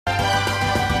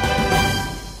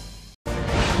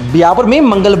ब्यावर में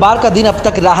मंगलवार का दिन अब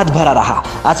तक राहत भरा रहा।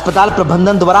 अस्पताल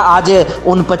प्रबंधन द्वारा आज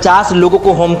 49 लोगों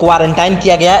को होम क्वारंटाइन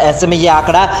किया गया। ऐसे में यह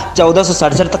आंकड़ा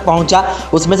 1467 तक पहुंचा।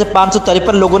 उसमें से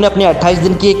 553 लोगों ने अपनी 28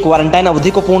 दिन की क्वारंटाइन अवधि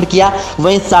को पूर्ण किया।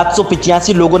 वहीं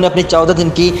 785 लोगों ने अपनी 14 दिन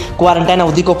की क्वारंटाइन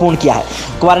अवधि को पूर्ण किया है।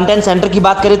 क्वारंटाइन सेंटर की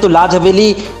बात करें तो लाज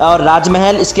हवेली और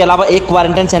राजमहल, इसके अलावा एक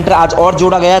क्वारंटाइन सेंटर आज और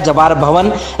जोड़ा गया, जवार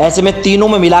भवन। ऐसे में तीनों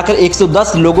में मिलाकर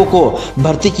 110 लोगों को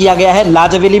भर्ती किया गया है।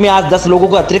 लाज हवेली में आज 10 लोगों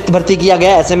को अतिरिक्त भर्ती किया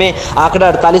गया। ऐसे में आंकड़ा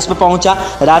 48 पर पहुंचा।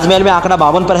 राजमहल में आंकड़ा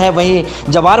 52 पर है। वहीं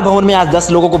जवार भवन में आज 10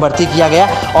 लोगों को भर्ती किया गया।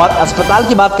 और अस्पताल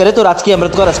की बात करें तो राजकीय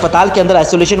अमृतसर अस्पताल के अंदर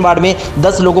आइसोलेशन वार्ड में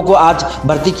 10 लोगों को आज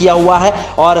भर्ती किया हुआ है।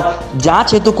 और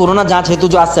जांच हेतु, कोरोना जांच हेतु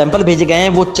जो आज सैंपल भेजे गए हैं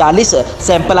वो 40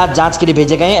 सैंपल आज जांच के लिए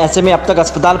भेजे गए हैं। ऐसे में अब तक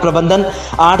अस्पताल प्रबंधन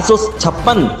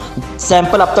 856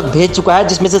 सैंपल अब तक भेज चुका है,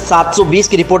 जिसमें से 720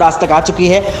 की रिपोर्ट आज तक आ चुकी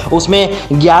है। उसमें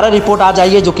 11 रिपोर्ट आज आई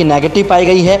है जो कि नेगेटिव पाई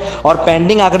गई है। और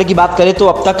पेंडिंग आंकड़े की बात करें तो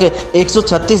अब तक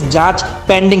 136 जांच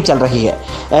पेंडिंग चल रही है।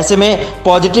 ऐसे में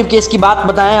पॉजिटिव केस की बात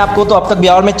बताएं आपको तो अब तक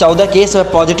ब्यावर में 14 केस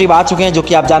पॉजिटिव आ चुके हैं, जो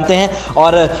कि आप जानते हैं।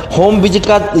 और होम विजिट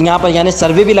का यहाँ पर यानी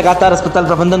सर्वे भी लगातार अस्पताल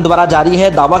प्रबंधन द्वारा जारी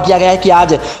है। दावा किया गया है कि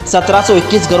आज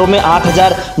 1721 घरों में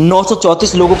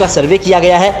 8,934 लोगों का सर्वे किया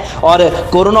गया है। और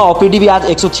कोरोना ओपीडी भी आज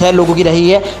 106 लोगों की रही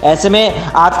है। ऐसे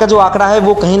में आज का जो आंकड़ा है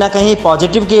वो कहीं ना कहीं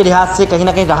पॉजिटिव के लिहाज से कहीं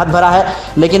ना कहीं राहत भरा है।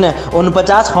 लेकिन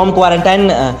 49 होम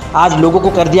क्वारंटाइन आज लोगों को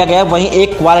कर दिया गया है। वहीं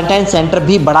एक क्वारंटाइन सेंटर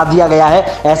भी बढ़ा दिया गया है।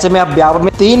 ऐसे में अब ब्यावर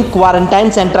में 3 क्वारंटाइन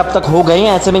सेंटर अब तक हो गए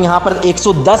हैं। ऐसे में यहाँ पर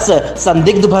 110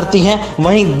 संदिग्ध भर्ती हैं,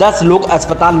 वहीं 10 लोग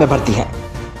अस्पताल में भर्ती हैं।